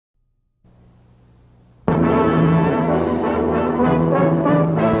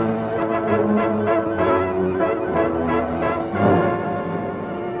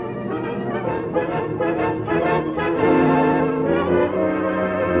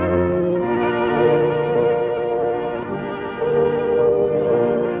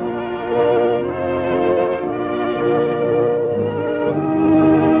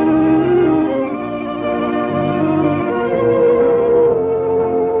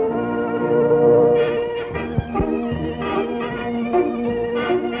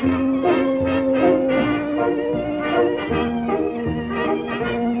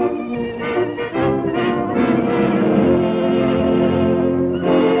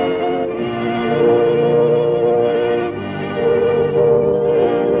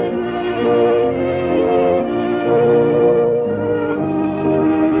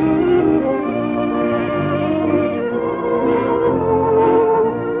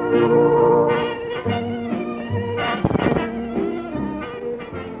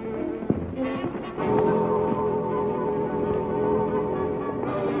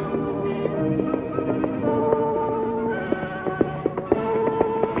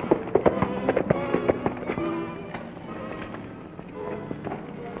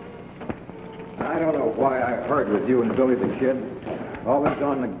with you and Billy the Kid. Always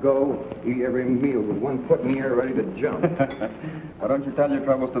on the go, eat every meal with one foot in the air ready to jump. Why don't you tell your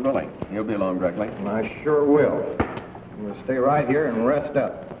troubles to Billy? He'll be along directly. And I sure will. We'll stay right here and rest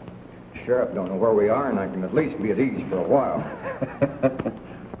up. Sheriff don't know where we are, and I can at least be at ease for a while.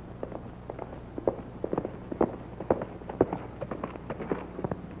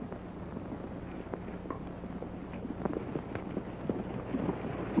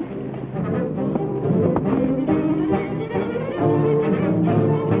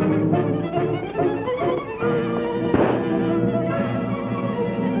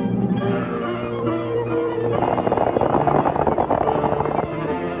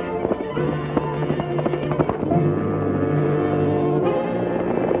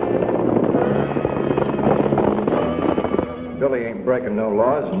 Billy ain't breaking no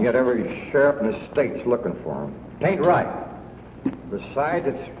laws, and yet every sheriff in the state's looking for him. It ain't right. Besides,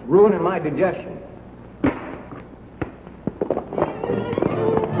 it's ruining my digestion.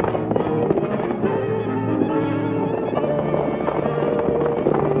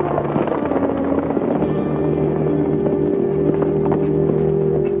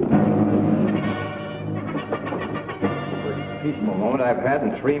 First peaceful moment I've had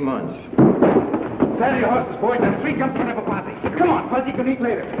in 3 months. Saddle your horses, boys, and 3 jumps for a posse. Come on, Fuzzy can eat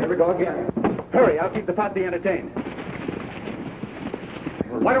later. Here we go again. Hurry, I'll keep the posse entertained.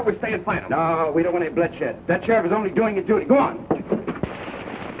 Why don't we stay and fight them? No, we don't want any bloodshed. That sheriff is only doing his duty. Go on.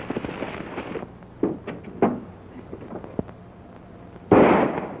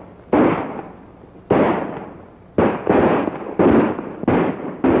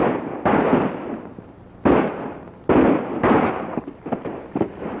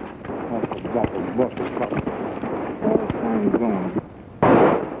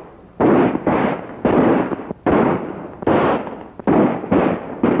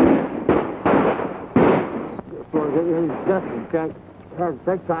 Can't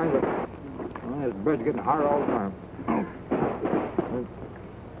take time, but this bread's getting harder all the time.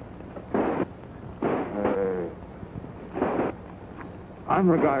 I'm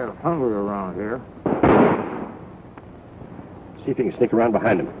the guy who's hungry around here. See if you can sneak around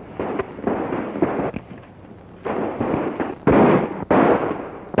behind him.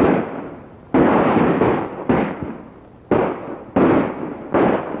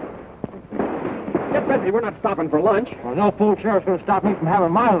 We're not stopping for lunch. Well, no fool sheriff's going to stop me from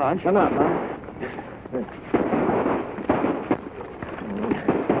having my lunch. Shut up, huh?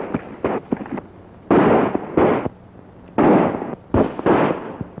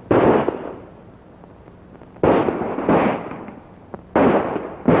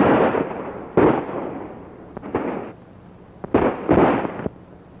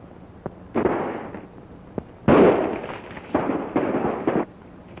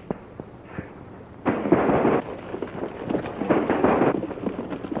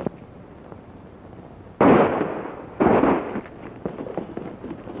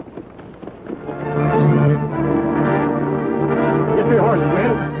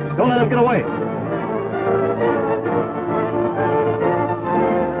 Don't let him get away.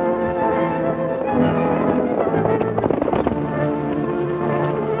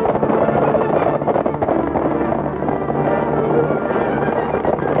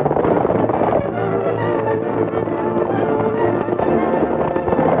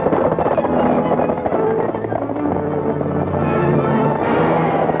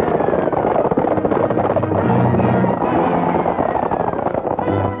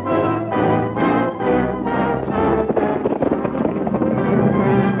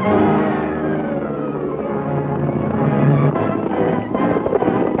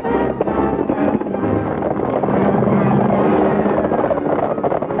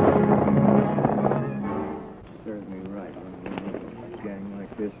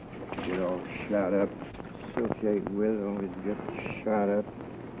 Shot up, associate with, always get shot up.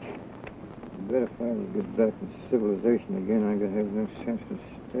 I bet if I ever get back to civilization again, I gotta have no sense to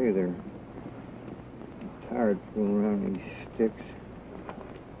stay there. I'm tired fooling around these sticks.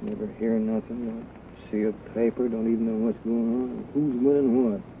 Never hear nothing, don't see a paper, don't even know what's going on, who's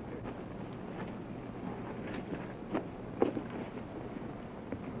winning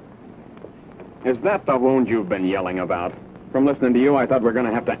what. Is that the wound you've been yelling about? From listening to you, I thought we were going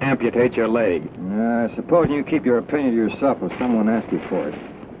to have to amputate your leg. Suppose you keep your opinion to yourself if someone asks you for it.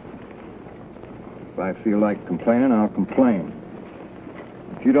 If I feel like complaining, I'll complain.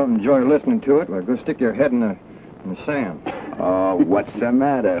 If you don't enjoy listening to it, well, go stick your head in the sand. Oh, what's the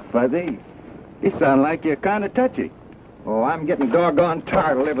matter, Fuzzy? You sound like you're kind of touchy. Oh, I'm getting doggone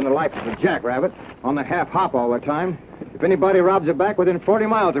tired of living the life of a jackrabbit, on the half-hop all the time. If anybody robs a bank within 40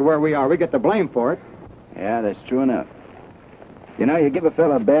 miles of where we are, we get the blame for it. Yeah, that's true enough. You know, you give a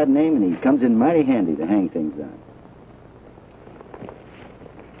fella a bad name and he comes in mighty handy to hang things on.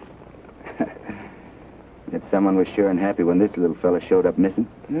 That someone was sure unhappy when this little fella showed up missing.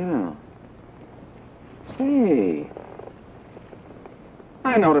 Yeah. Say,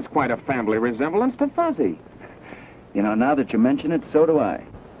 I notice quite a family resemblance to Fuzzy. You know, now that you mention it, so do I.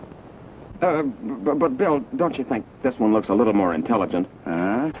 But Bill, don't you think this one looks a little more intelligent?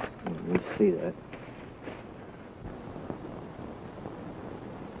 Huh? Let's see that.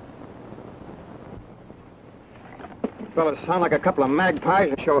 Fellas sound like a couple of magpies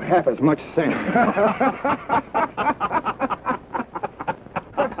and show half as much sense.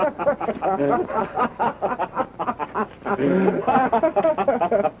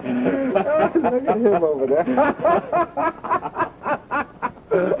 Look at him over there.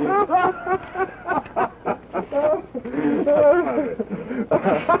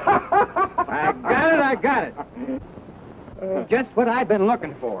 I got it. Just what I've been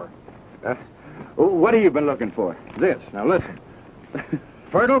looking for. What have you been looking for? This. Now listen.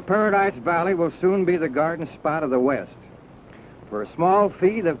 Fertile Paradise Valley will soon be the garden spot of the West. For a small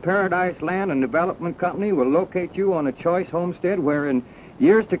fee, the Paradise Land and Development Company will locate you on a choice homestead where in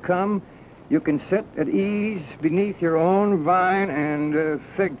years to come you can sit at ease beneath your own vine and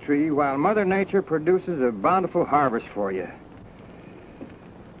fig tree while Mother Nature produces a bountiful harvest for you.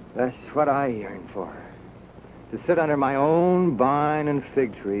 That's what I yearn for. To sit under my own vine and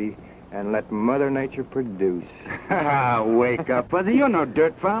fig tree and let Mother Nature produce. Wake up, Fuzzy. You're no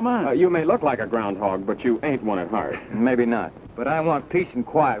dirt farmer. You may look like a groundhog, but you ain't one at heart. Maybe not. But I want peace and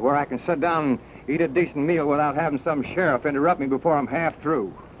quiet where I can sit down and eat a decent meal without having some sheriff interrupt me before I'm half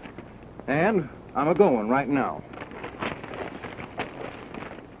through. And I'm a-going right now.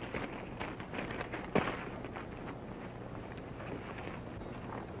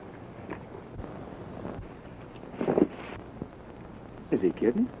 Is he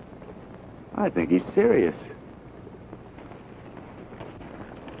kidding? I think he's serious.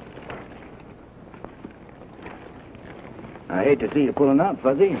 I hate to see you pulling out,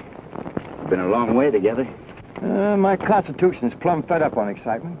 Fuzzy. We've been a long way together. My constitution's plumb fed up on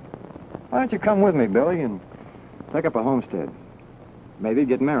excitement. Why don't you come with me, Billy, and pick up a homestead? Maybe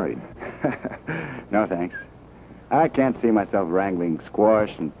get married. No, thanks. I can't see myself wrangling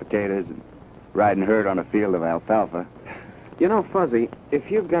squash and potatoes and riding herd on a field of alfalfa. You know, Fuzzy,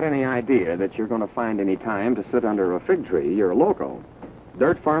 if you've got any idea that you're going to find any time to sit under a fig tree, you're a loco.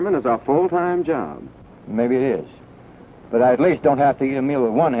 Dirt farming is a full-time job. Maybe it is. But I at least don't have to eat a meal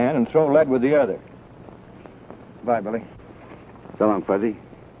with one hand and throw lead with the other. Bye, Billy. So long, Fuzzy.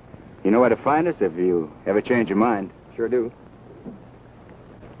 You know where to find us if you ever change your mind. Sure do.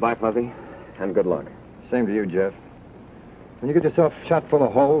 Bye, Fuzzy, and good luck. Same to you, Jeff. When you get yourself shot full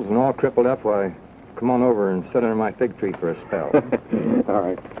of holes and all crippled up, why, come on over and sit under my fig tree for a spell. All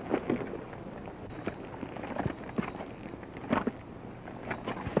right.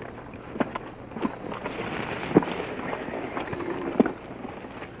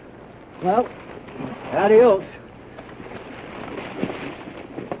 Well, adios.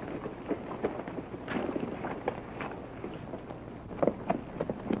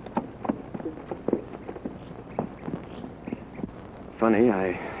 Funny,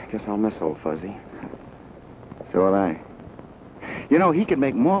 I guess I'll miss old Fuzzy. So will I. You know, he could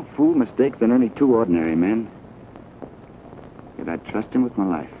make more fool mistakes than any two ordinary men. Yet I'd trust him with my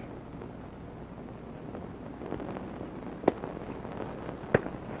life.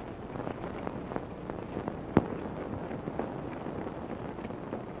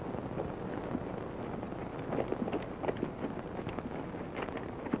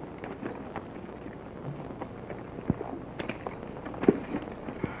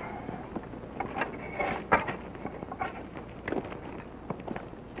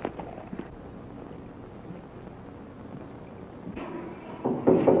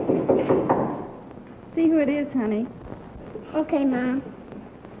 See who it is, honey. Okay, Mom.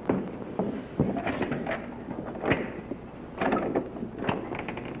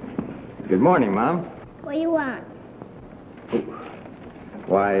 Good morning, Mom. What do you want?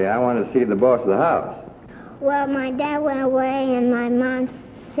 Why, I want to see the boss of the house. Well, my dad went away and my mom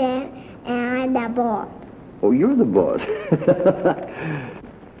said, and I'm the boss. Oh, you're the boss.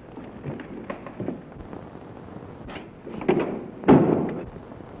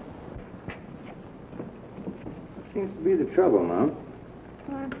 Seems to be the trouble, Mom.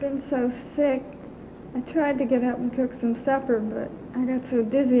 Oh, I've been so sick. I tried to get up and cook some supper, but I got so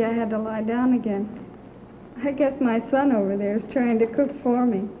dizzy I had to lie down again. I guess my son over there is trying to cook for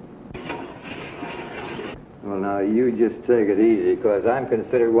me. Well, now, you just take it easy, because I'm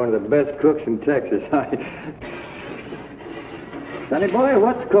considered one of the best cooks in Texas. Sonny boy,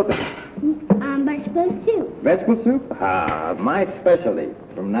 what's cooking? Vegetable soup. Vegetable soup? Ah, my specialty.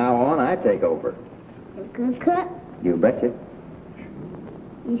 From now on, I take over. A good cook? You betcha.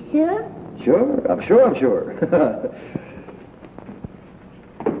 You sure? Sure, I'm sure.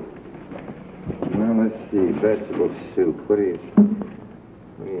 Well, let's see, vegetable soup. What do you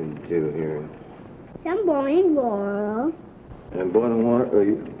do here? Some boiling water. And boiling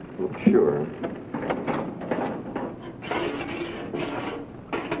water? Well, sure.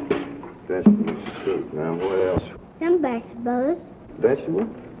 Vegetable soup. Now, what else? Some vegetables. Vegetable?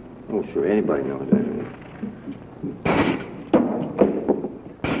 Oh, sure. Anybody knows that.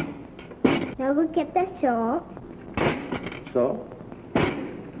 Now we'll get the salt. Salt?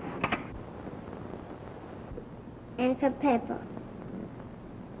 And some pepper.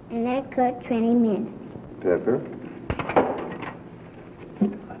 And let it cook 20 minutes. Pepper.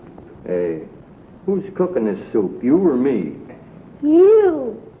 Hey, who's cooking this soup? You or me?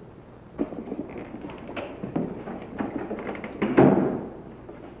 You!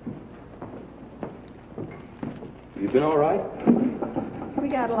 You been all right? We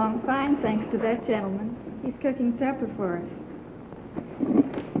got along fine, thanks to that gentleman. He's cooking supper for us.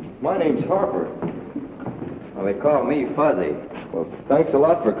 My name's Harper. Well, they call me Fuzzy. Well, thanks a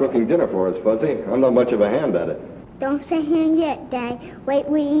lot for cooking dinner for us, Fuzzy. I'm not much of a hand at it. Don't say him yet, Dad. Wait,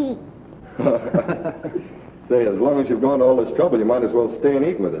 we eat. Say, as long as you've gone to all this trouble, you might as well stay and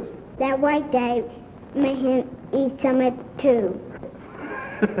eat with us. That white Dad made him eat some of it too.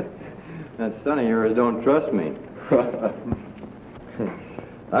 That son of yours don't trust me.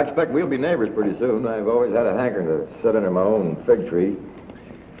 I expect we'll be neighbors pretty soon. I've always had a hankering to sit under my own fig tree.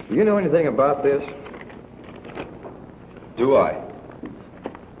 Do you know anything about this? Do I?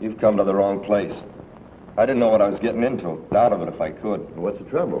 You've come to the wrong place. I didn't know what I was getting into. Out of it if I could. What's the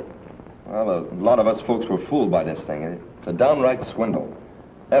trouble? Well, a lot of us folks were fooled by this thing. It's a downright swindle.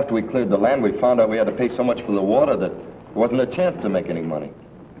 After we cleared the land, we found out we had to pay so much for the water that there wasn't a chance to make any money.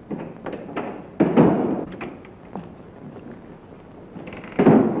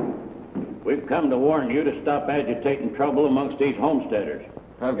 We've come to warn you to stop agitating trouble amongst these homesteaders.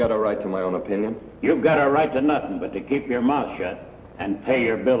 I've got a right to my own opinion. You've got a right to nothing but to keep your mouth shut and pay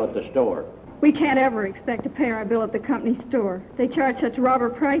your bill at the store. We can't ever expect to pay our bill at the company store. They charge such robber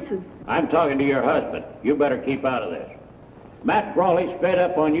prices. I'm talking to your husband. You better keep out of this. Matt Brawley's fed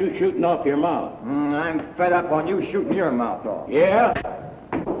up on you shooting off your mouth. I'm fed up on you shooting your mouth off. Yeah?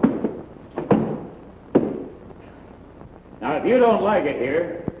 Now, if you don't like it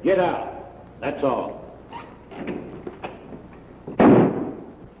here, get out. That's all.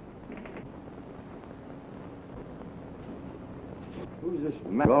 Who's this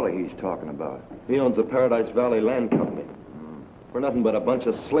Matt Brawley he's talking about? He owns the Paradise Valley Land Company. We're nothing but a bunch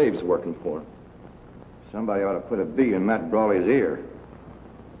of slaves working for him. Somebody ought to put a bee in Matt Brawley's ear.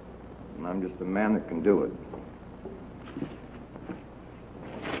 And I'm just the man that can do it.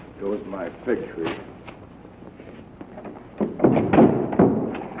 Goes my fig tree.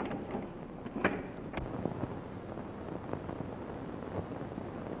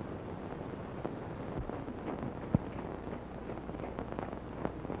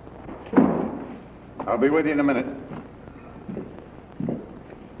 I'll be with you in a minute.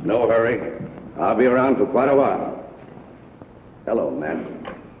 No hurry. I'll be around for quite a while. Hello, Matt.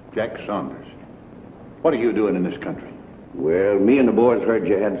 Jack Saunders. What are you doing in this country? Well, me and the boys heard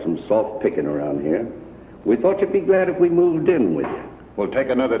you had some soft picking around here. We thought you'd be glad if we moved in with you. We'll take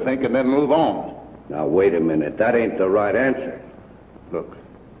another think and then move on. Now, wait a minute. That ain't the right answer. Look,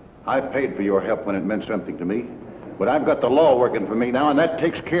 I paid for your help when it meant something to me. But I've got the law working for me now, and that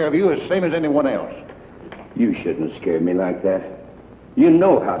takes care of you as same as anyone else. You shouldn't scare me like that. You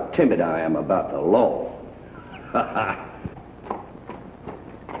know how timid I am about the law. Ha ha.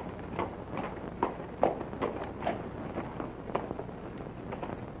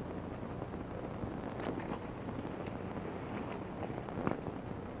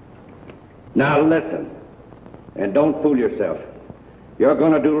 Now listen, and don't fool yourself. You're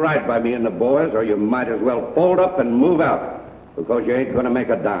going to do right by me and the boys, or you might as well fold up and move out, because you ain't going to make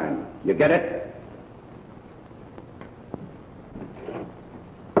a dime. You get it?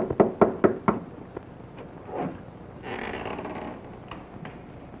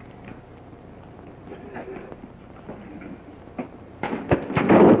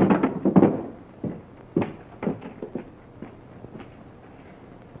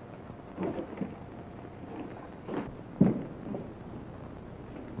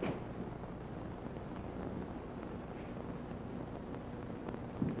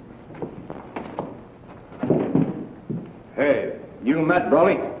 Hey, you Matt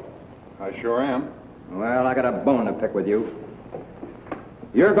Brawley? I sure am. Well, I got a bone to pick with you.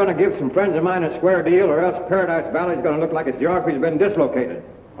 You're going to give some friends of mine a square deal, or else Paradise Valley's going to look like its geography's been dislocated.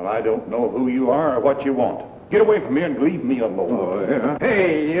 Well, I don't know who you are or what you want. Get away from me and leave me alone. Oh, yeah.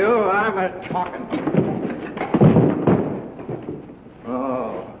 Hey, you, I'm a talking.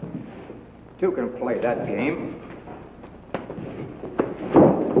 Oh, two can play that game.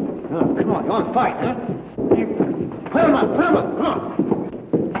 Oh, come on, fight, huh? Clear him up, come on.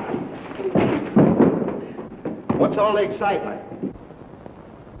 What's all the excitement?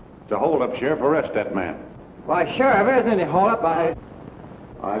 To hold up, Sheriff, arrest that man. Why, Sheriff, there isn't any hold-up. I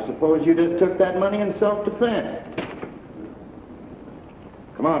suppose you just took that money in self-defense.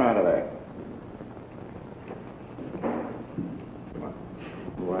 Come on out of there.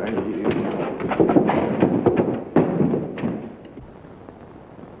 Why, you...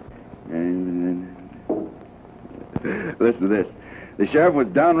 Listen to this. The sheriff was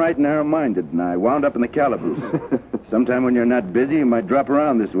downright narrow-minded, and I wound up in the calaboose. Sometime when you're not busy, you might drop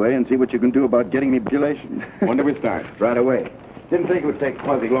around this way and see what you can do about getting me population. When do we start? Right away. Didn't think it would take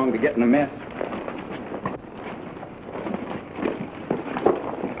Fuzzy long to get in a mess.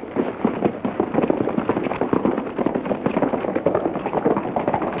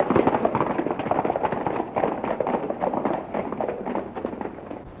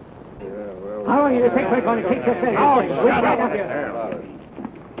 How long do you think we're going to keep this thing? Oh, shut up!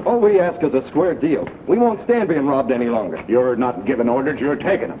 All we ask is a square deal. We won't stand being robbed any longer. You're not giving orders, you're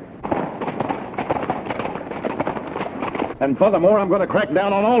taking them. And furthermore, I'm going to crack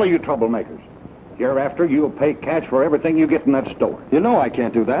down on all of you troublemakers. Hereafter, you'll pay cash for everything you get in that store. You know I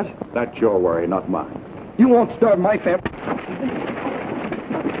can't do that. That's your worry, not mine. You won't starve my family.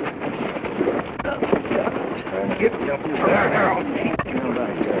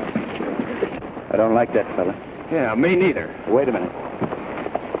 I don't like that fella. Yeah, me neither. Wait a minute.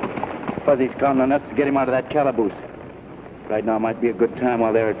 Fuzzy's counting on us to get him out of that calaboose. Right now might be a good time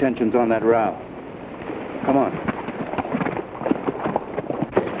while their attention's on that row. Come on.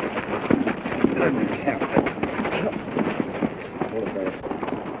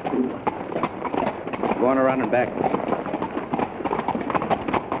 Go on around and back.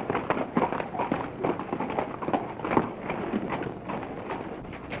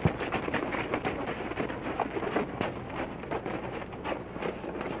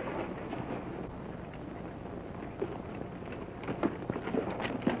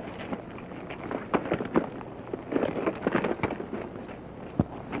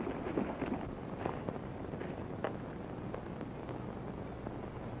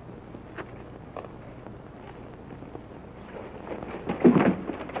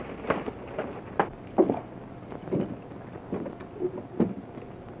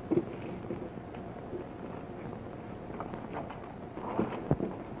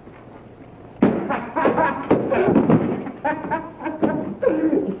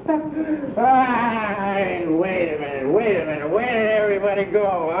 Wait a minute. Where did everybody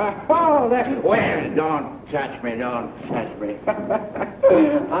go, huh? Oh, there. Where? Don't touch me.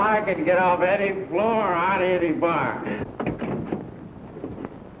 I can get off any floor out of any bar.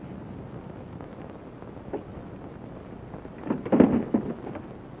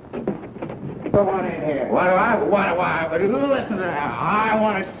 Come on in here. What do I? Listen to that. I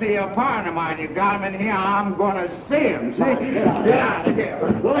want to see a partner of mine. You got him in here, I'm going to see him. See? Get out of here.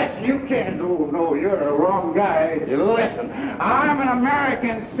 Listen, you can't. No, you're the wrong guy. Listen, I'm an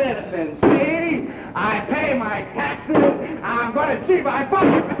American citizen, see? I pay my taxes. I'm going to see my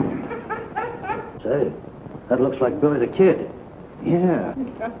father. Say, that looks like Billy the Kid. Yeah.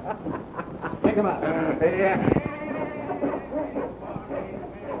 Pick him up. Yeah.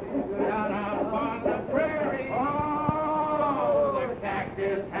 Down upon the prairie, oh, the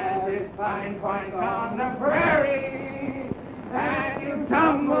cactus has its fine points on the prairie, and you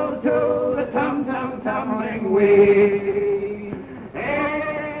tumble to the tumbling weed.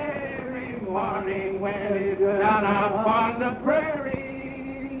 Every morning when you go down upon the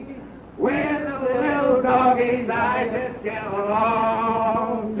prairie, when the little doggy's eyes just get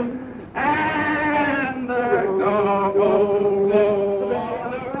along, and the dog goes.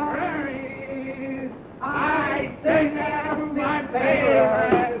 I sing them my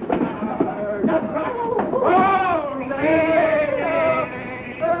favorite song.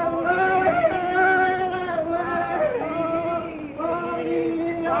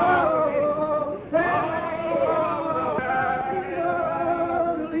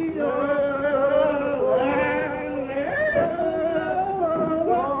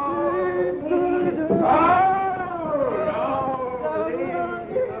 Oh,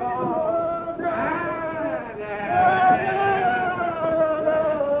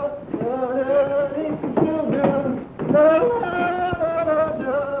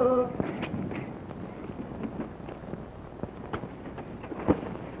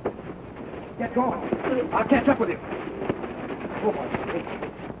 Get going. I'll catch up with you. Oh, boy.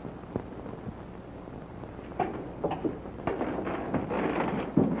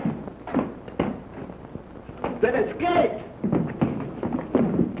 Then escape!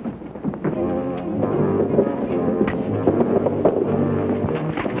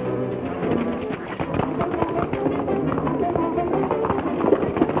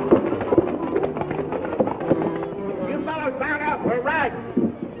 You fellows down up, we're right.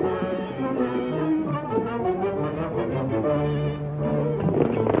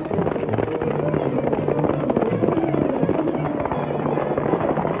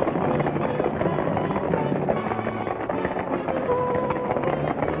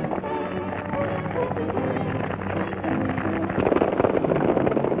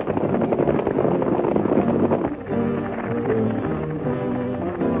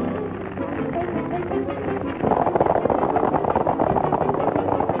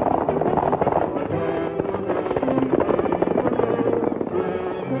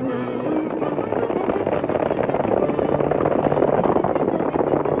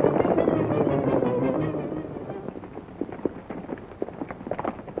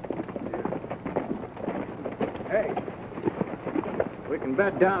 Hey, we can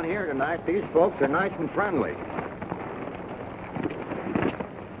bed down here tonight. These folks are nice and friendly.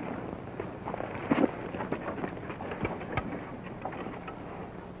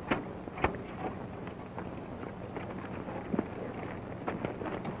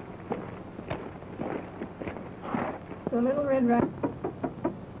 The Little Red Riding.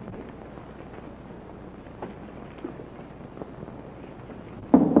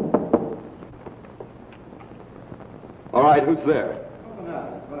 All right, who's there?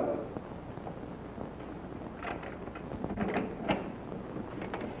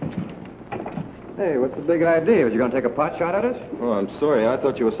 Hey, what's the big idea? Was you going to take a pot shot at us? Oh, I'm sorry. I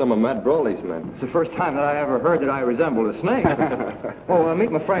thought you were some of Matt Brawley's men. It's the first time that I ever heard that I resembled a snake.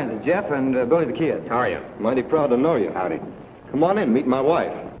 Meet my friends, Jeff and Billy the Kid. How are you? Mighty proud to know you. Howdy. Come on in, meet my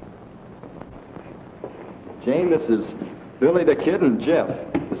wife. Jane, this is Billy the Kid and Jeff.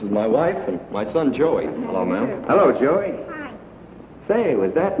 This is my wife and my son Joey. Hello, ma'am. Hello, Joey. Hi. Say,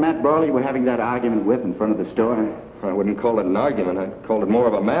 was that Matt Brawley you were having that argument with in front of the store? I wouldn't call it an argument. I'd call it more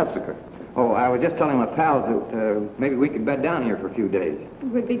of a massacre. Oh, I was just telling my pals that maybe we could bed down here for a few days.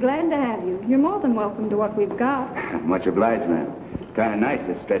 We'd be glad to have you. You're more than welcome to what we've got. Much obliged, ma'am. It's kind of nice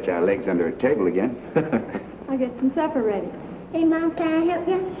to stretch our legs under a table again. I'll get some supper ready. Hey, Mom, can I help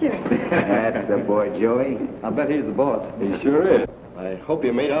you? Sure. That's the boy, Joey. I'll bet he's the boss. He sure is. I hope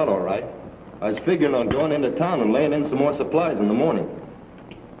you made out all right. I was figuring on going into town and laying in some more supplies in the morning.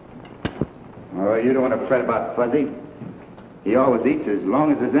 Oh, you don't want to fret about Fuzzy. He always eats as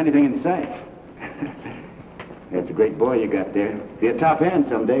long as there's anything in sight. That's a great boy you got there. Be a top hand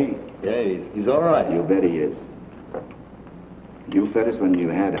someday. Yeah, he's all right. You bet he is. You fed us when you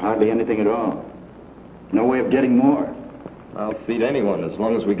had hardly anything at all. No way of getting more. I'll feed anyone as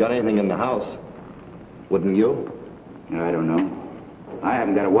long as we got anything in the house. Wouldn't you? I don't know. I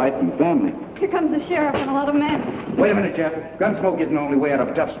haven't got a wife and family. Here comes the sheriff and a lot of men. Wait a minute, Jeff. Gunsmoke isn't the only way out of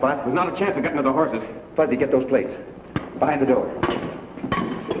a tough spot. There's not a chance of getting to the horses. Fuzzy, get those plates. Behind the door.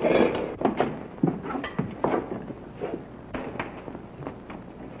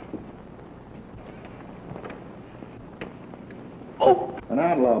 An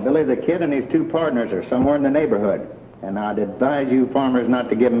outlaw, Billy the Kid, and his two partners are somewhere in the neighborhood. And I'd advise you farmers not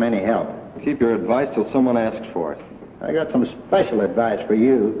to give them any help. Keep your advice till someone asks for it. I got some special advice for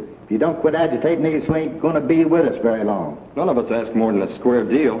you. If you don't quit agitating, these ain't going to be with us very long. None of us ask more than a square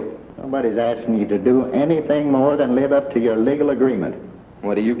deal. Nobody's asking you to do anything more than live up to your legal agreement.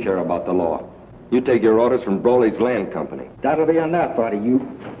 What do you care about the law? You take your orders from Brawley's Land Company. That'll be enough out of you.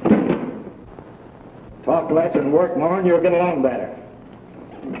 Talk less and work more, and you'll get along better.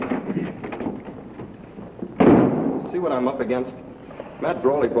 See what I'm up against? Matt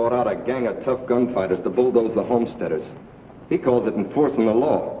Brawley brought out a gang of tough gunfighters to bulldoze the homesteaders. He calls it enforcing the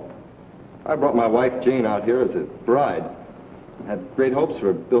law. I brought my wife Jane out here as a bride. Had great hopes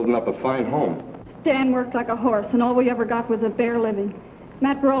for building up a fine home. Stan worked like a horse, and all we ever got was a bare living.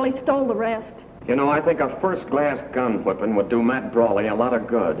 Matt Brawley stole the rest. You know, I think a first-class gun whipping would do Matt Brawley a lot of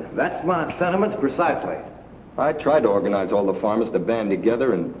good. That's my sentiments precisely. I tried to organize all the farmers to band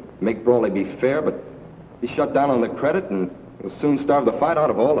together and make Brawley be fair, but he shut down on the credit and will soon starve the fight out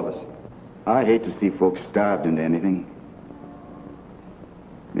of all of us. I hate to see folks starved into anything.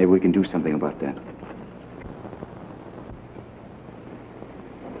 Maybe we can do something about that.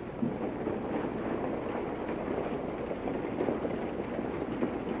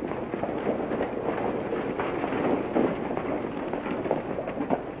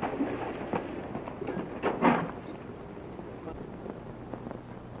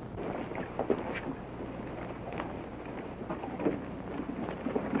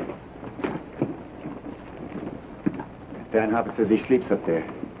 Van Hopper says he sleeps up there.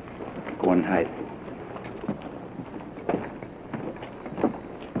 Go and hide.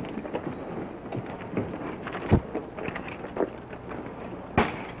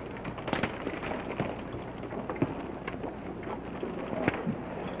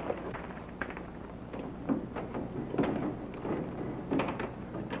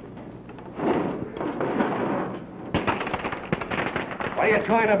 What are you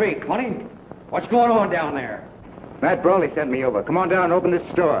trying to be, 20? What's going on down there? Matt Brawley sent me over. Come on down and open this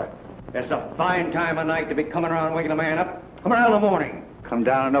store. It's a fine time of night to be coming around waking a man up. Come around in the morning. Come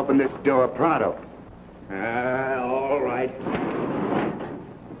down and open this door pronto. All right.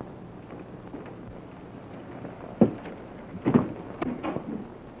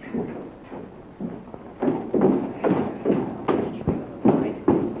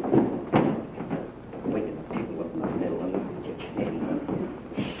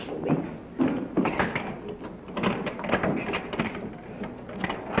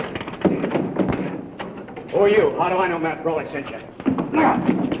 Who are you? How do I know Matt Brawley sent you?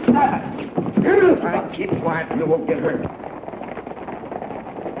 Keep quiet, you won't get hurt.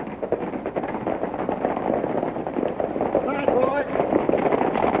 All right, boys.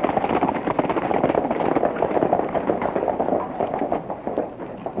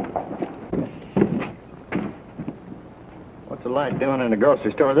 What's the light doing in the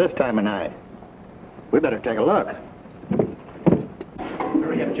grocery store this time of night? We better take a look.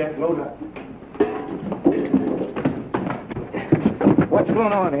 Hurry up, Jack. Load up. What's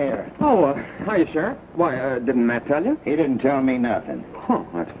going on here? Oh, hiya, Sheriff. Why, didn't Matt tell you? He didn't tell me nothing. Oh,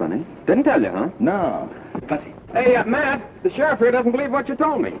 that's funny. Didn't tell you, huh? No. Hey, Matt, the sheriff here doesn't believe what you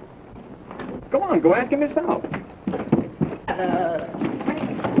told me. Go on, go ask him yourself.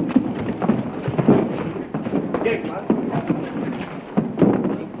 Get him, Bud.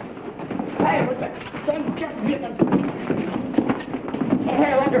 Hey, what's that?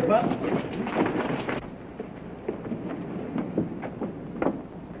 Hey, under, Bud.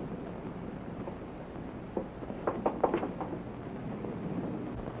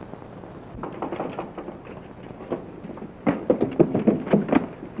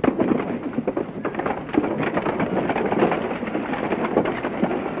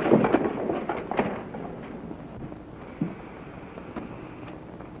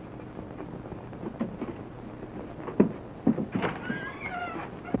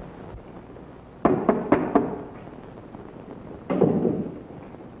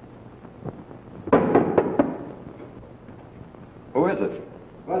 Who is it?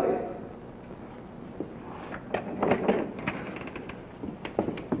 Buddy.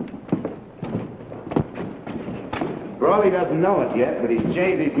 Brawley doesn't know it yet, but he's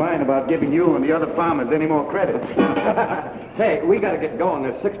changed his mind about giving you and the other farmers any more credit. Hey, we gotta get going.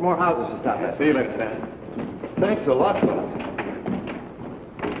 There's 6 more houses to stop at. See you later, Stan. Thanks a lot, fellas.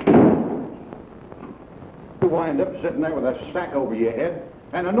 You wind up sitting there with a sack over your head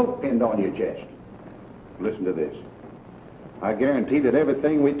and a note pinned on your chest. Listen to this. I guarantee that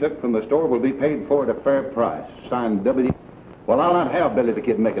everything we took from the store will be paid for at a fair price. Signed W. Well, I'll not have Billy the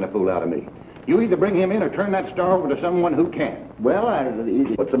Kid making a fool out of me. You either bring him in or turn that store over to someone who can. Well,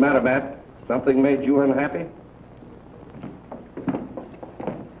 What's the matter, Matt? Something made you unhappy?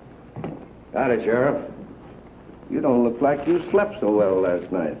 Howdy, Sheriff. You don't look like you slept so well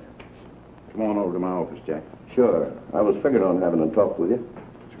last night. Come on over to my office, Jack. Sure. I was figured on having a talk with you.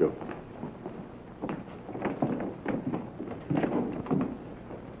 Let's go.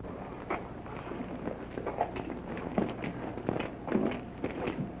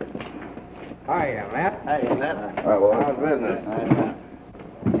 Hiya, Matt. Hey, is that? All right, well, how's business?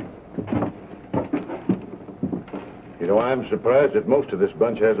 You know, I'm surprised that most of this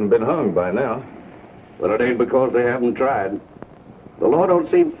bunch hasn't been hung by now. But it ain't because they haven't tried. The law don't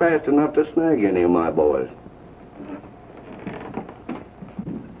seem fast enough to snag any of my boys.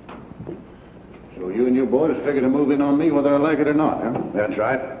 So you and your boys figure to move in on me whether I like it or not, huh? That's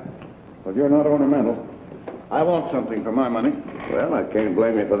right. Well, you're not ornamental. I want something for my money. Well, I can't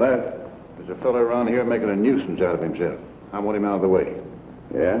blame you for that. There's a fellow around here making a nuisance out of himself. I want him out of the way.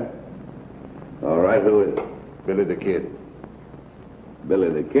 Yeah? All right, who is it? Billy the Kid. Billy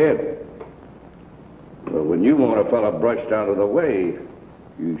the Kid. Well, when you want a fella brushed out of the way,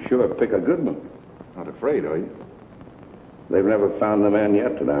 you sure pick a good one. Not afraid, are you? They've never found the man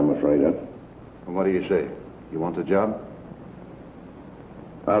yet that I'm afraid of. And what do you say? You want the job?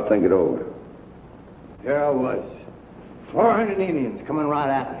 I'll think it over. There I was. 400 Indians coming right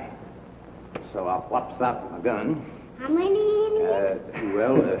at me. So I whops out my gun. How many Indians?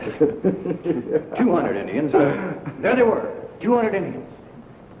 200 Indians. There they were. 200 Indians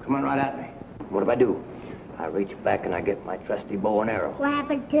coming right at me. What do I do? I reach back and I get my trusty bow and arrow. What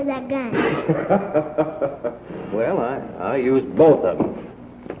happened to the gun? Well, I used both of them.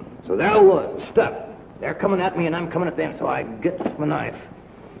 So there I was, stuck. They're coming at me and I'm coming at them, so I gets my knife.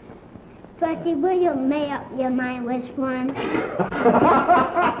 Trusty, will you make up your mind which one?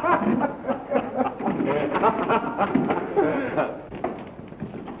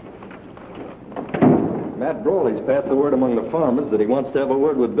 Matt Brawley's passed the word among the farmers that he wants to have a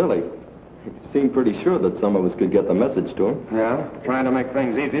word with Billy. He seemed pretty sure that some of us could get the message to him. Yeah? Trying to make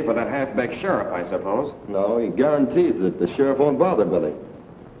things easy for that half-baked sheriff, I suppose. No, he guarantees that the sheriff won't bother Billy.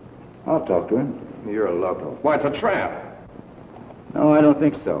 I'll talk to him. You're a loco. Why, it's a trap. No, I don't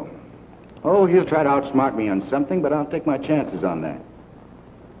think so. Oh, he'll try to outsmart me on something, but I'll take my chances on that.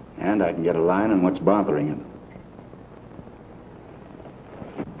 And I can get a line on what's bothering him.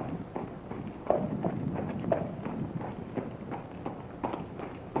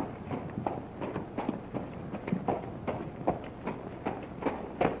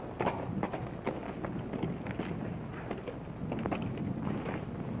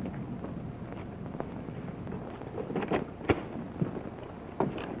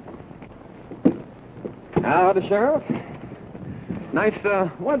 Howdy, Sheriff. Nice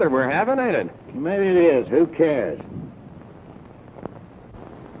weather we're having, ain't it? Maybe it is. Who cares?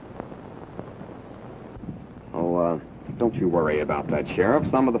 Oh, don't you worry about that, Sheriff.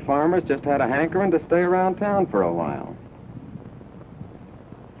 Some of the farmers just had a hankering to stay around town for a while.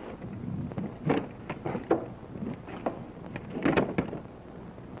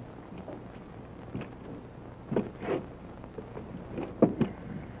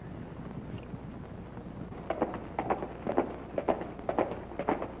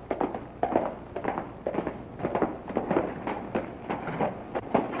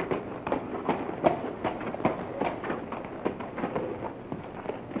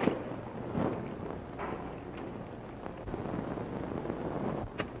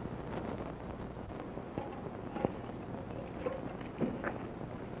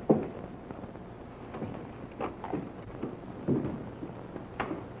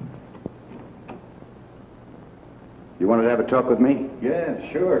 You wanted to have a talk with me?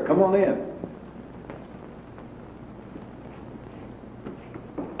 Yeah, sure. Come on in.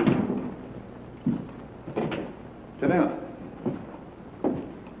 Sit down.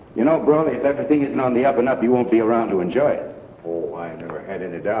 You know, Brawley, if everything isn't on the up and up, you won't be around to enjoy it. Oh, I never had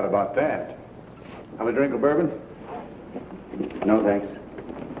any doubt about that. Have a drink of bourbon? No, thanks.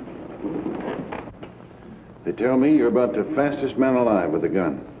 They tell me you're about the fastest man alive with a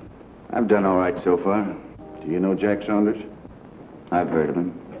gun. I've done all right so far. Do you know Jack Saunders? I've heard of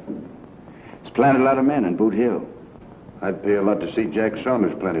him. He's planted a lot of men in Boot Hill. I'd pay a lot to see Jack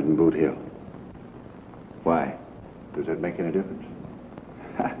Saunders planted in Boot Hill. Why? Does that make any difference?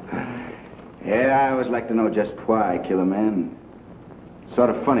 Yeah, I always like to know just why I kill a man.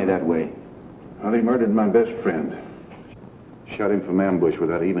 Sort of funny that way. Well, he murdered my best friend. Shot him from ambush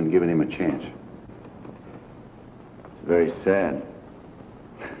without even giving him a chance. It's very sad.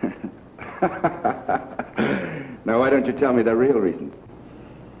 Now, why don't you tell me the real reason?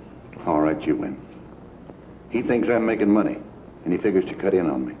 All right, you win. He thinks I'm making money, and he figures to cut in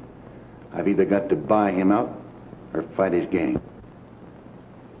on me. I've either got to buy him out or fight his gang.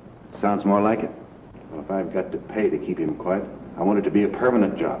 Sounds more like it. Well, if I've got to pay to keep him quiet, I want it to be a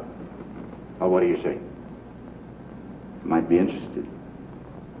permanent job. Well, what do you say? Might be interested.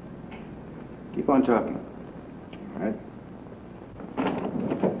 Keep on talking. All right.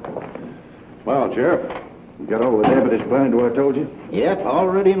 Well, Sheriff, you got all the evidence planted what I told you? Yep, all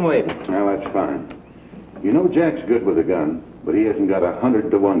ready and waiting. Well, that's fine. You know Jack's good with a gun, but he hasn't got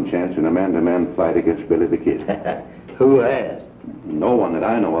 100-to-1 chance in a man-to-man fight against Billy the Kid. Who has? No one that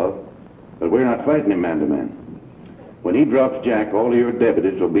I know of. But we're not fighting him man-to-man. When he drops Jack, all of your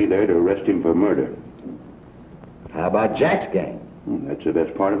deputies will be there to arrest him for murder. How about Jack's gang? That's the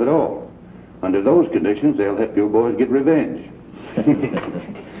best part of it all. Under those conditions, they'll help your boys get revenge.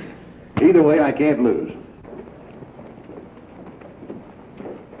 Either way, I can't lose.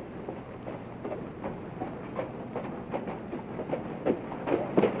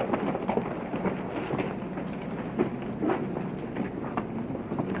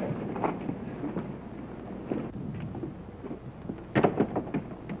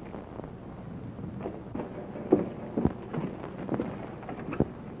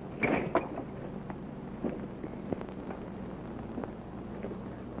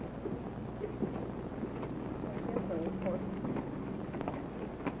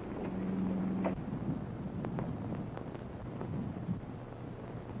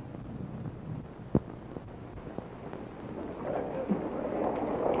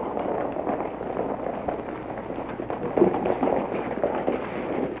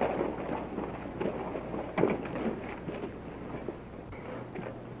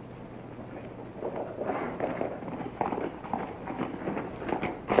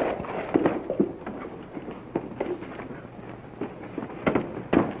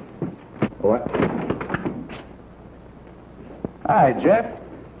 What? Hi, Jeff.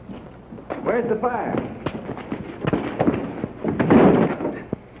 Where's the fire?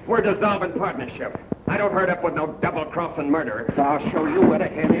 We're dissolving partnership. I don't hurt up with no double-crossing murderer. I'll show you where the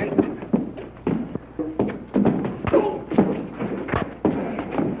head is.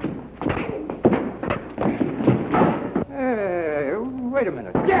 Hey, wait a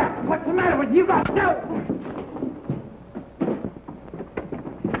minute. Yeah, what's the matter with you guys? No!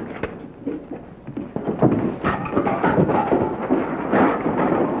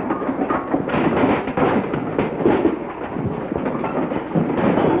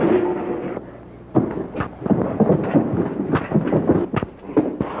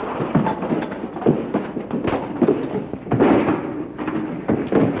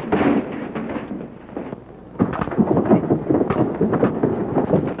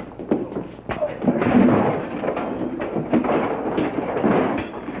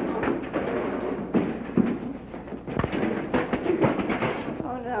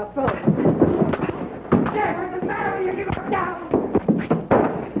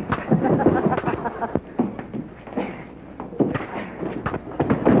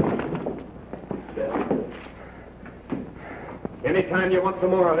 Anytime you want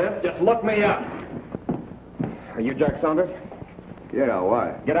some more of this, just look me up. Are you Jack Saunders? Yeah,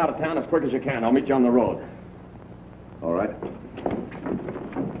 why? Get out of town as quick as you can. I'll meet you on the road. All right.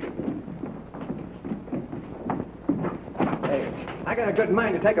 Hey, I got a good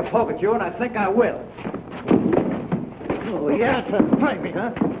mind to take a poke at you, and I think I will. Oh, yeah, to fight me,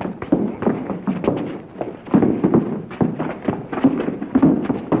 huh?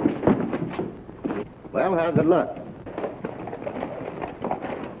 Well, how's it look?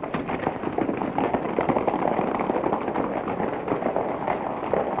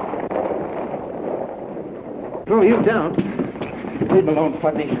 Throw you down. Leave him alone,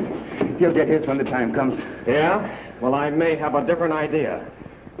 Putney. He'll get his when the time comes. Yeah? Well, I may have a different idea.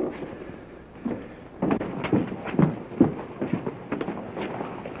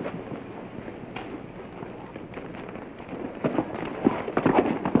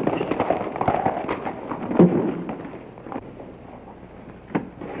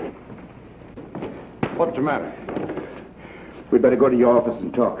 What's the matter? We better go to your office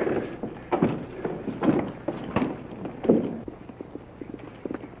and talk.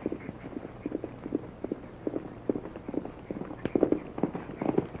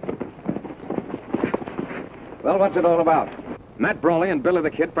 Well, what's it all about? Matt Brawley and Billy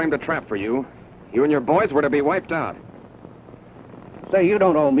the Kid framed a trap for you. You and your boys were to be wiped out. Say, you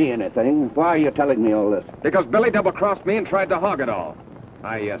don't owe me anything. Why are you telling me all this? Because Billy double-crossed me and tried to hog it all.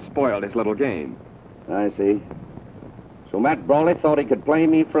 I spoiled his little game. I see. So Matt Brawley thought he could play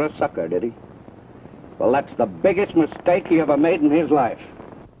me for a sucker, did he? Well, that's the biggest mistake he ever made in his life.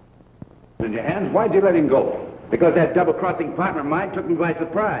 In your hands, why'd you let him go? Because that double-crossing partner of mine took me by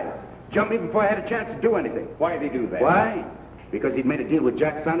surprise. Jumped me before I had a chance to do anything. Why'd he do that? Why? Because he'd made a deal with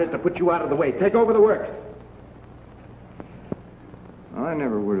Jack Saunders to put you out of the way. Take over the works. I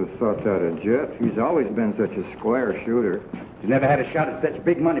never would have thought that of Jeff. He's always been such a square shooter. He's never had a shot at such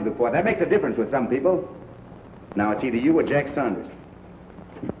big money before. That makes a difference with some people. Now, it's either you or Jack Saunders.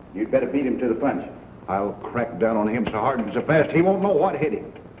 You'd better beat him to the punch. I'll crack down on him so hard and so fast he won't know what hit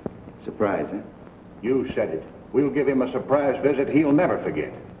him. Surprise, huh? You said it. We'll give him a surprise visit he'll never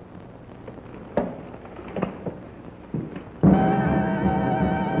forget.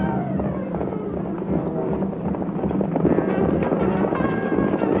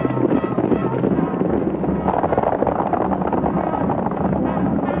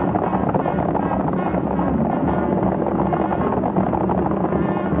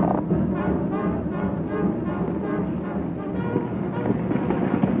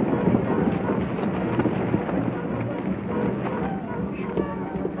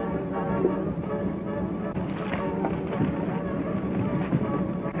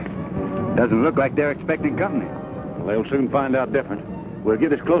 Doesn't look like they're expecting company. Well, they'll soon find out different. We'll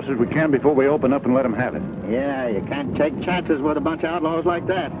get as close as we can before we open up and let them have it. Yeah, you can't take chances with a bunch of outlaws like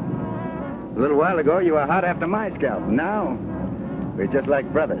that. A little while ago, you were hot after my scalp. Now, we're just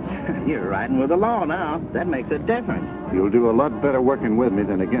like brothers. You're riding with the law now. That makes a difference. You'll do a lot better working with me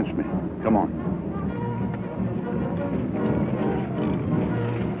than against me. Come on.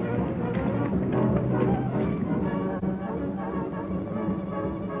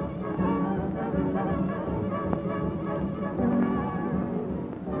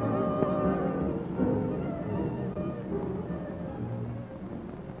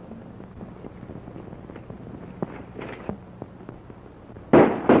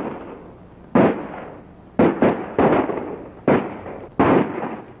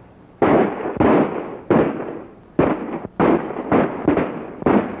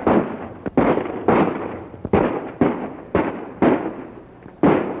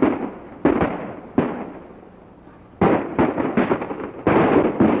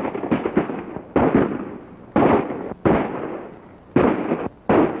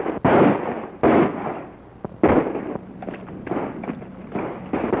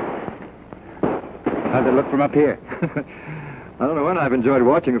 from up here. I don't know when I've enjoyed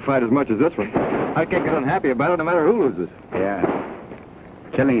watching a fight as much as this one. I can't get unhappy about it no matter who loses. Yeah.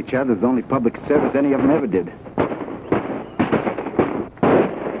 Killing each other is the only public service any of them ever did.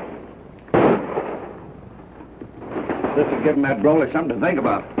 This is giving that Broly something to think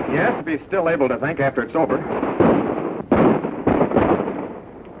about. Yes, if he's still able to think after it's over.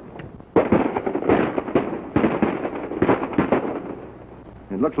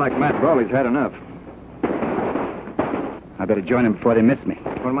 It looks like Matt Brawley's had enough. I better join them before they miss me.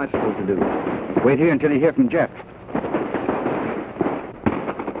 What am I supposed to do? Wait here until you hear from Jeff.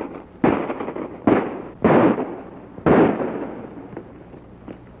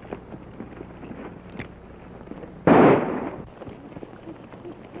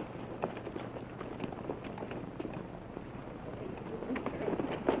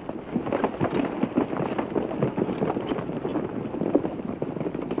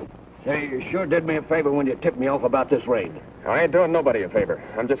 Say, you sure did me a favor when you tipped me off about this raid. I ain't doing nobody a favor.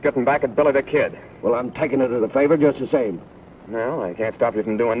 I'm just getting back at Billy the Kid. Well, I'm taking it as a favor just the same. No, I can't stop you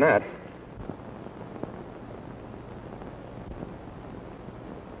from doing that.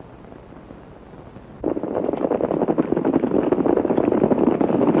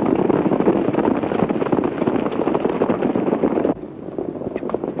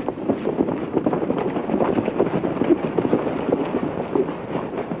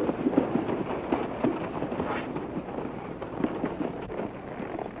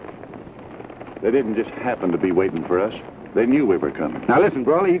 They didn't just happen to be waiting for us. They knew we were coming. Now listen,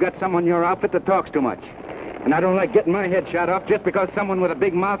 Brawley, you got someone in your outfit that talks too much. And I don't like getting my head shot off just because someone with a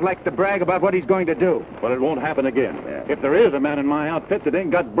big mouth likes to brag about what he's going to do. Well, it won't happen again. If there is a man in my outfit that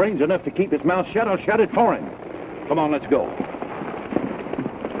ain't got brains enough to keep his mouth shut, I'll shut it for him. Come on, let's go.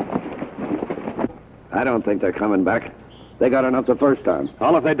 I don't think they're coming back. They got enough the first time.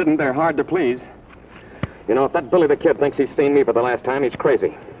 Well, if they didn't, they're hard to please. You know, if that Billy the Kid thinks he's seen me for the last time, he's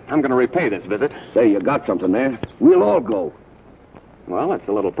crazy. I'm going to repay this visit. Say, you got something there. We'll all go. Well, it's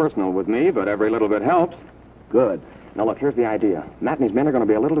a little personal with me, but every little bit helps. Good. Now, look, here's the idea. Matt and his men are going to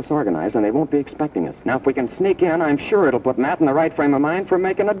be a little disorganized, and they won't be expecting us. Now, if we can sneak in, I'm sure it'll put Matt in the right frame of mind for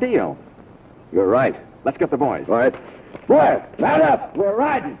making a deal. You're right. Let's get the boys. All right. Boy, mount up. We're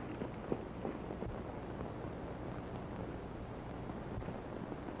riding.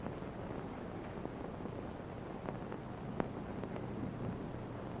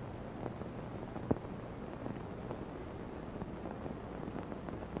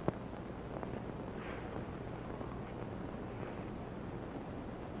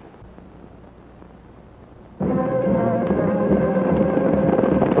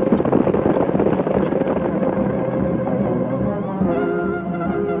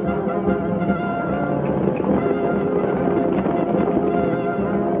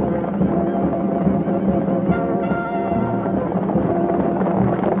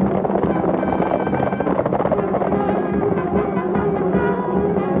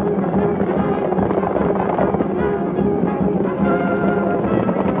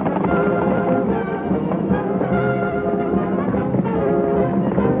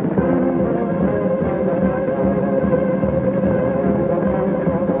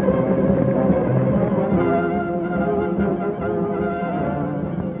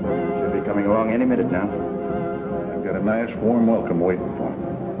 Any minute now. I've got a nice, warm welcome waiting for him.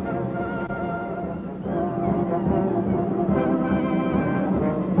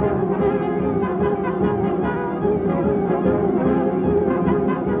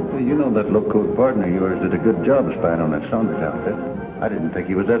 Hey, you know that low-coat partner of yours did a good job spying on that Saunders outfit. I didn't think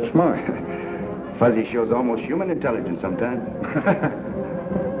he was that smart. Fuzzy shows almost human intelligence sometimes.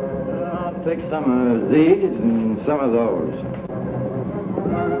 I'll take some of these and some of those.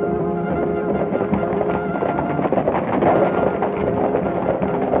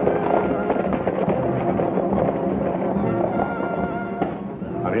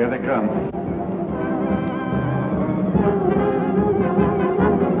 Here they come.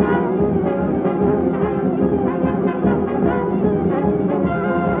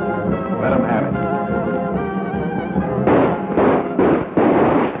 Let them have it.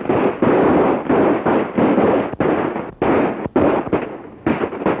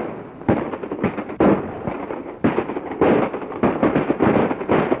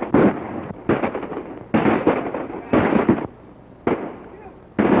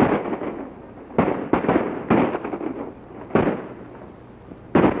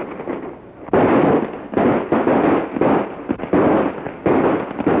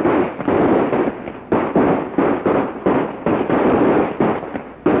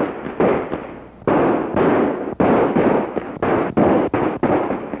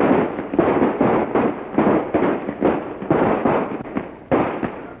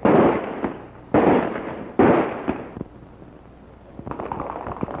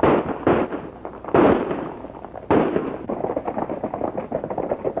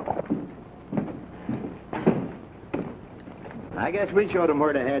 I guess we showed them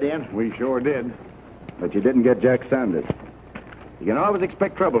where to head in. We sure did. But you didn't get Jack Saunders. You can always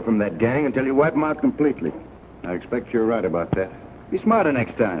expect trouble from that gang until you wipe them out completely. I expect you're right about that. Be smarter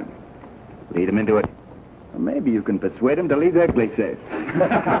next time. Lead them into it. Or maybe you can persuade them to leave Egley safe.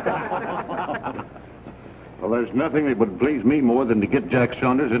 Well, there's nothing that would please me more than to get Jack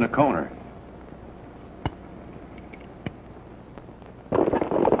Saunders in a corner.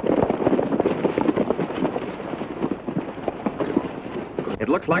 It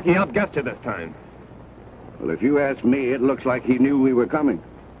looks like he outguessed you this time. Well, if you ask me, it looks like he knew we were coming.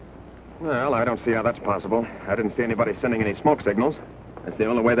 Well, I don't see how that's possible. I didn't see anybody sending any smoke signals. That's the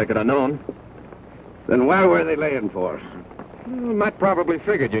only way they could have known. Then why were they laying for us? Well, Matt probably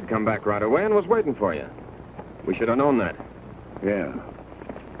figured you'd come back right away and was waiting for you. We should have known that. Yeah.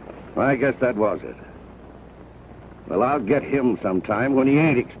 Well, I guess that was it. Well, I'll get him sometime when he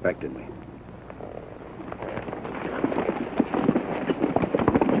ain't expecting me.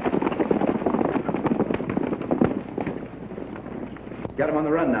 Got him on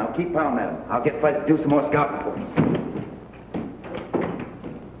the run now. Keep pounding at him. I'll get Fuzz to do some more scouting for us.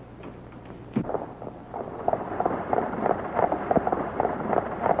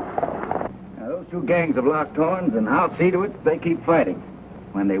 Now, those two gangs have locked horns, and I'll see to it they keep fighting.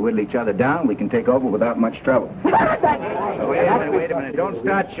 When they whittle each other down, we can take over without much trouble. Wait a minute. Don't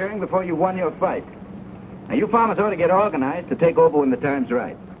start cheering before you've won your fight. Now, you farmers ought to get organized to take over when the time's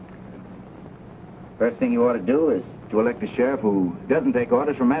right. First thing you ought to do is to elect a sheriff who doesn't take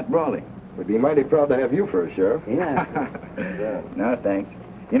orders from Matt Brawley. We'd be mighty proud to have you for a sheriff. Yeah. No, thanks.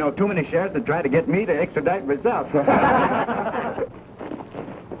 You know, too many sheriffs that try to get me to extradite myself.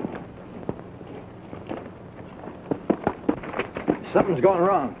 Something's going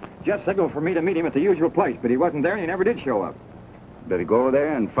wrong. Jeff signaled for me to meet him at the usual place, but he wasn't there and he never did show up. Better go over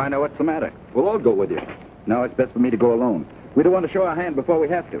there and find out what's the matter. We'll all go with you. No, it's best for me to go alone. We don't want to show our hand before we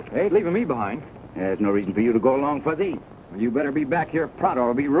have to. Hey, leaving me behind. There's no reason for you to go along, Fuzzy. Well, you better be back here pronto.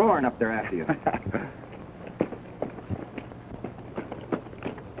 I'll be roaring up there after you.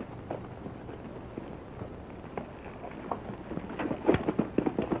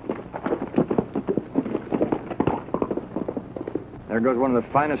 There goes one of the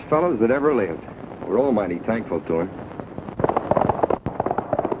finest fellows that ever lived. We're all mighty thankful to him.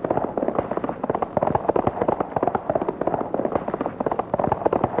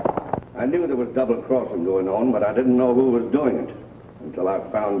 I knew there was double-crossing going on, but I didn't know who was doing it until I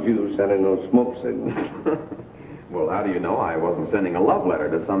found you sending those smoke signals. Well, how do you know I wasn't sending a love letter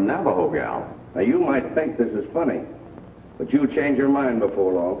to some Navajo gal? Now, you might think this is funny, but you'll change your mind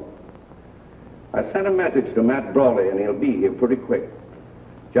before long. I sent a message to Matt Brawley, and he'll be here pretty quick.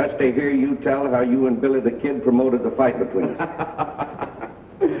 Just to hear you tell how you and Billy the Kid promoted the fight between us.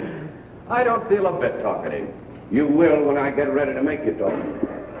 I don't feel a bit talkative. You will when I get ready to make you talk.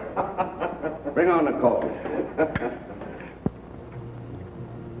 Bring on the coffee.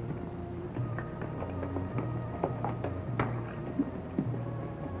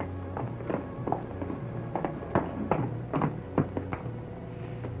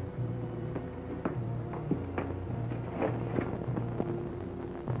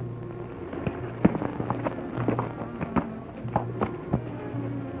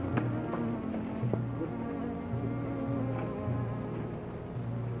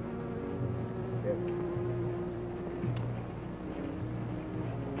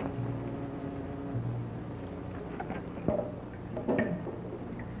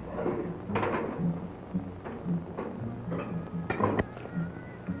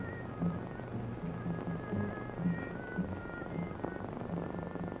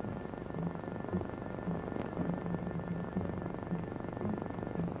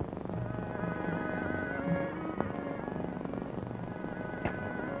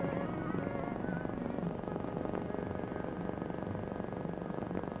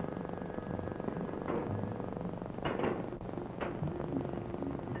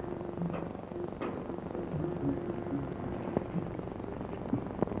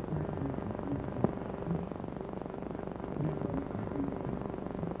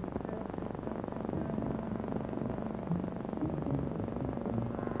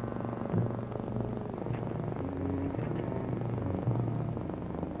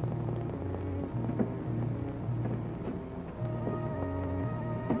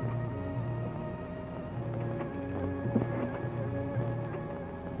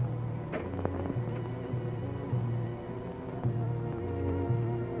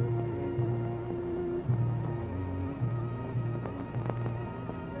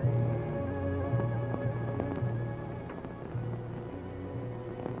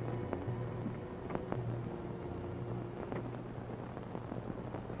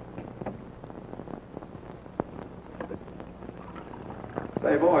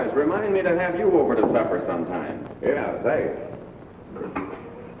 Say, boys, remind me to have you over to supper sometime. Yeah, thanks.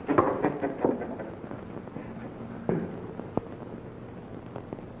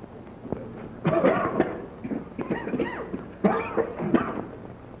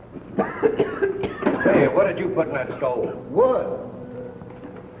 Hey, what did you put in that stove? Wood.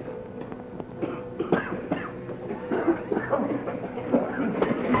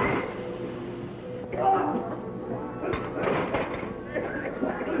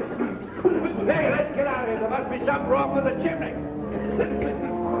 Hey, let's get out of here. There must be something wrong with the chimney.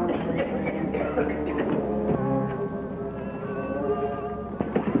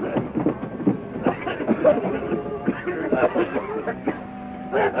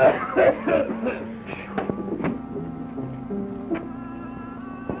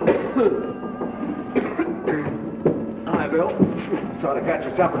 Hi, Bill. Sort of got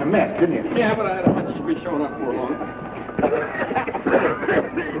yourself in a mess, didn't you? Yeah, but I had a hunch you'd be showing up for long.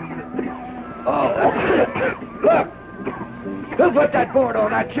 Oh. Look! Who put that board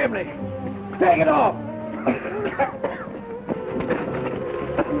on that chimney? Take it off!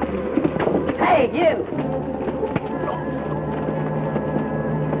 Hey, you!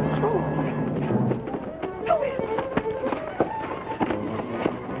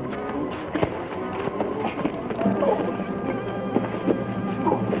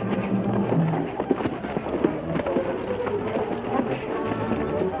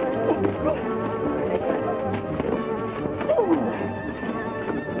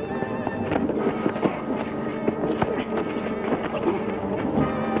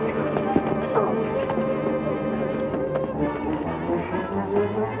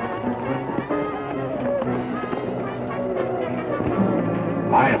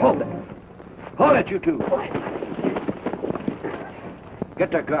 Hold it. Hold it, you two.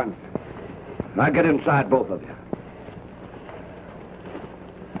 Get their guns. Now get inside, both of you.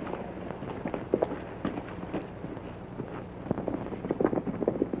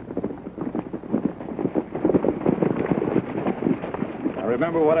 Now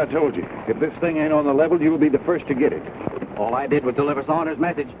remember what I told you. If this thing ain't on the level, you'll be the first to get it. All I did was deliver Saunders'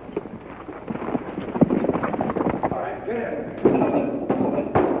 message. All right, get in.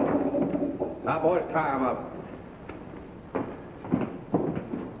 Now, boys, tie him up.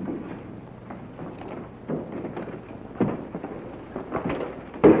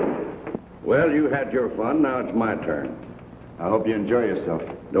 Well, you had your fun. Now it's my turn. I hope you enjoy yourself.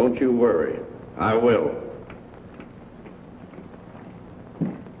 Don't you worry. I will.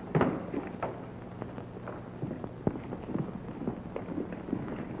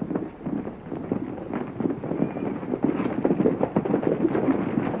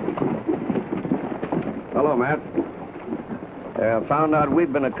 Hello, Matt. Found out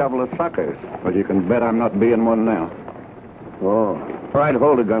we've been a couple of suckers. Well, you can bet I'm not being one now. Oh. All right,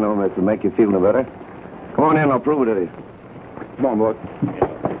 hold a gun on this to make you feel no better. Come on in, I'll prove it to you. Come on, boy.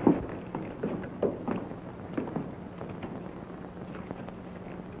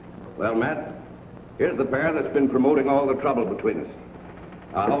 Well, Matt, here's the pair that's been promoting all the trouble between us.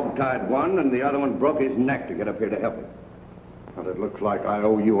 I hog-tied one, and the other one broke his neck to get up here to help him. Well, it looks like I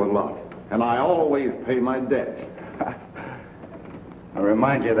owe you a lot. And I always pay my debts. I'll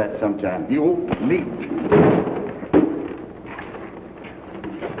remind you of that sometime. You neat.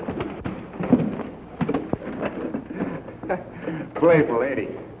 Playful, Eddie.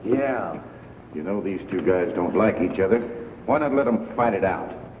 Yeah. You know these two guys don't like each other. Why not let them fight it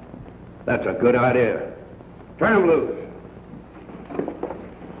out? That's a good idea. Turn him loose.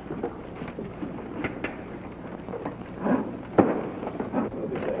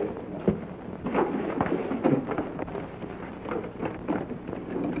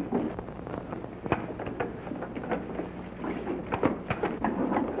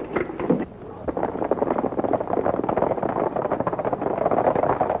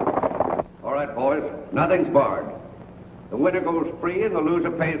 All right, boys. Nothing's barred. The winner goes free and the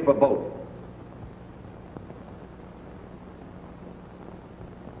loser pays for both.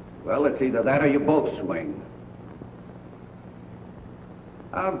 Well, it's either that or you both swing.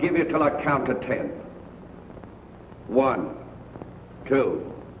 I'll give you till I count to 10. 1,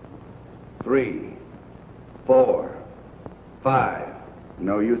 2, 3, 4, 5.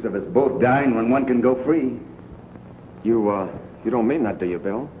 No use of us both dying when one can go free. You don't mean that, do you,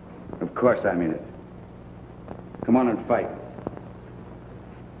 Bill? Of course I mean it. Come on and fight.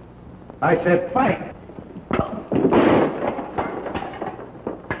 I said fight.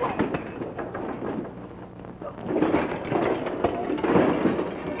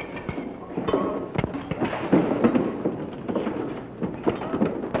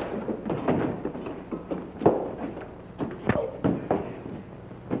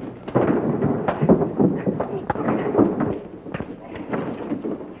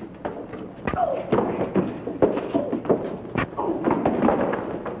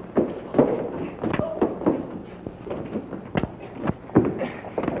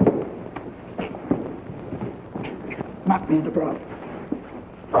 across.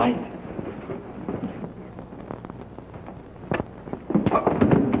 Right.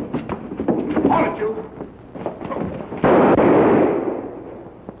 Hold it, you.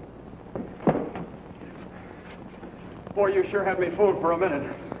 Boy, you sure had me fooled for a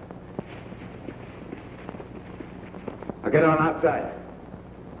minute. I'll get on outside.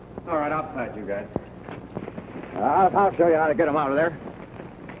 All right, outside, you guys. I'll show you how to get them out of there.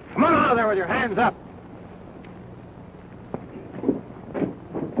 Come on out of there with your hands up.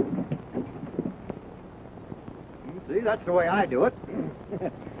 See, that's the way I do it.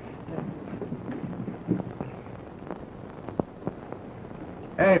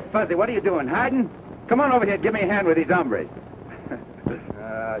 Hey, Fuzzy, what are you doing? Hiding? Come on over here and give me a hand with these hombres.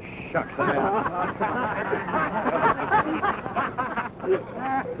 Shucks.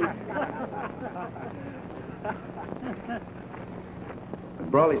 With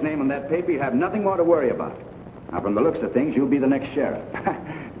Brawley's name on that paper, you have nothing more to worry about. Now, from the looks of things, you'll be the next sheriff.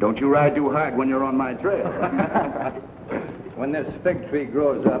 Don't you ride too hard when you're on my trail. When this fig tree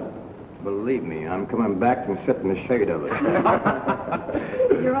grows up, believe me, I'm coming back and sit in the shade of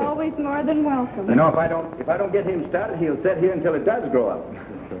it. You're always more than welcome. You know, if I don't get him started, he'll sit here until it does grow up.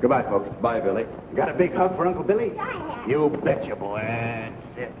 Goodbye, folks. Bye, Billy. Got a big hug for Uncle Billy? You betcha, boy.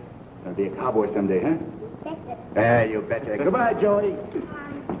 That's it. Gonna be a cowboy someday, huh? Yeah, you betcha. Goodbye, Joey.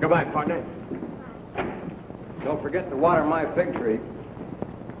 Goodbye, partner. Don't forget to water my fig tree.